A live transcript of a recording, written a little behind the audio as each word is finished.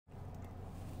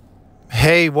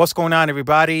Hey, what's going on,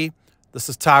 everybody? This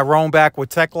is Tyrone back with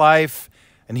Tech Life.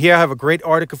 And here I have a great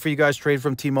article for you guys straight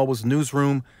from T-Mobile's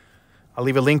newsroom. I'll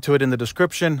leave a link to it in the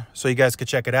description so you guys can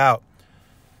check it out.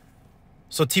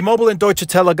 So T-Mobile and Deutsche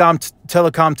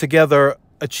Telekom together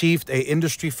achieved a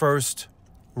industry-first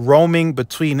roaming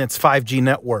between its 5G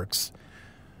networks.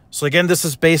 So again, this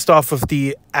is based off of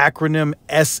the acronym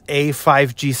SA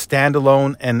 5G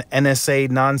standalone and NSA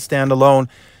non-standalone.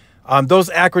 Those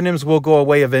acronyms will go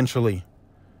away eventually,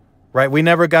 right? We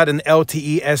never got an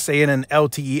LTE SA and an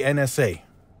LTE NSA.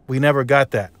 We never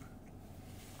got that,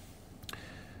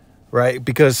 right?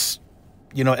 Because,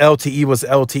 you know, LTE was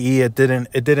LTE.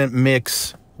 It didn't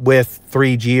mix with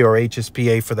 3G or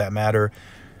HSPA for that matter.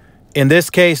 In this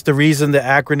case, the reason the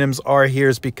acronyms are here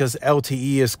is because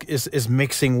LTE is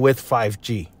mixing with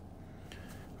 5G.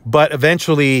 But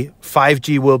eventually,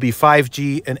 5G will be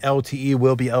 5G and LTE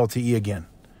will be LTE again.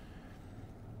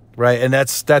 Right, and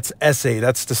that's SA.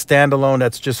 That's the standalone.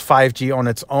 That's just 5G on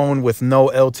its own with no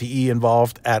LTE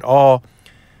involved at all.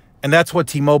 And that's what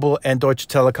T-Mobile and Deutsche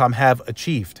Telekom have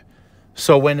achieved.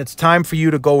 So when it's time for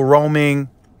you to go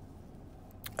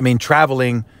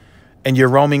traveling, and you're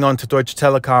roaming onto Deutsche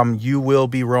Telekom, you will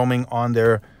be roaming on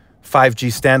their 5G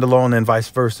standalone and vice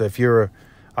versa.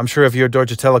 I'm sure if you're a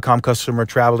Deutsche Telekom customer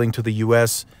traveling to the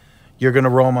US, you're going to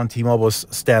roam on T-Mobile's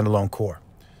standalone core.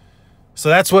 So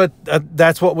that's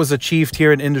what was achieved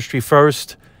here in Industry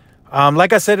First.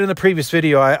 Like I said in the previous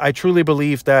video, I truly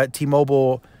believe that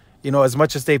T-Mobile, you know, as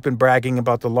much as they've been bragging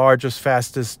about the largest,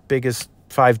 fastest, biggest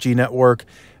 5G network,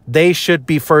 they should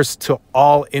be first to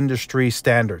all industry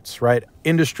standards, right?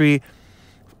 Industry,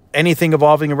 anything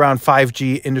evolving around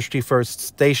 5G, industry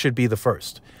firsts, they should be the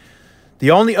first.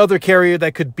 The only other carrier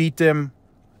that could beat them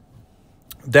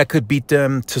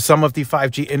to some of the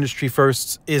 5G industry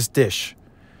firsts is Dish.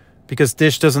 Because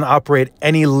Dish doesn't operate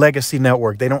any legacy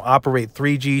network. They don't operate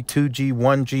 3G, 2G,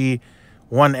 1G,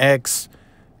 1X,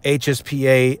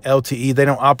 HSPA, LTE. They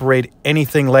don't operate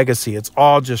anything legacy. It's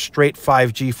all just straight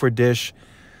 5G for Dish.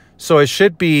 So it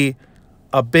should be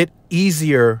a bit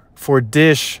easier for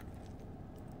Dish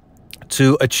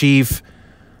to achieve,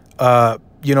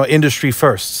 industry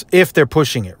firsts if they're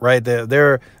pushing it, right?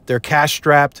 They're cash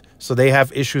strapped, so they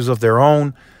have issues of their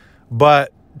own.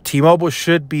 But T-Mobile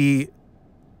should be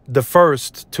the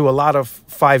first to a lot of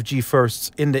 5G firsts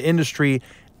in the industry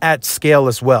at scale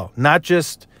as well. Not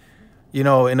just, you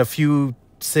know, in a few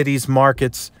cities,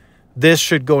 markets. This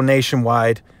should go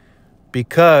nationwide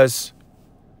because,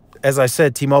 as I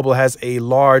said, T-Mobile has a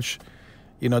large,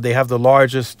 they have the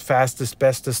largest, fastest,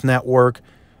 bestest network,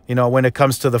 when it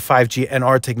comes to the 5G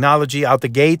NR technology out the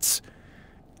gates.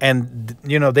 And,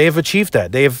 they've achieved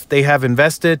that. They have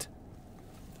invested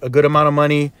a good amount of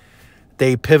money.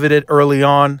 They pivoted early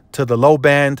on to the low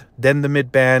band, then the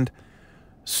mid band.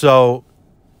 So,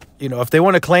 if they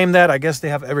want to claim that, I guess they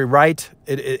have every right.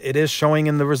 It is showing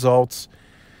in the results.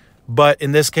 But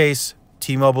in this case,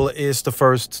 T-Mobile is the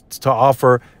first to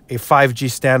offer a 5G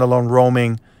standalone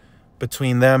roaming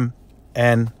between them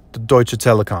and the Deutsche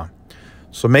Telekom.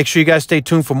 So make sure you guys stay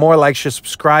tuned for more. Like, share,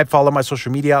 subscribe, follow my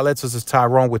social media outlets. This is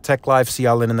Tyrone with Tech Life. See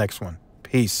y'all in the next one.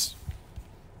 Peace.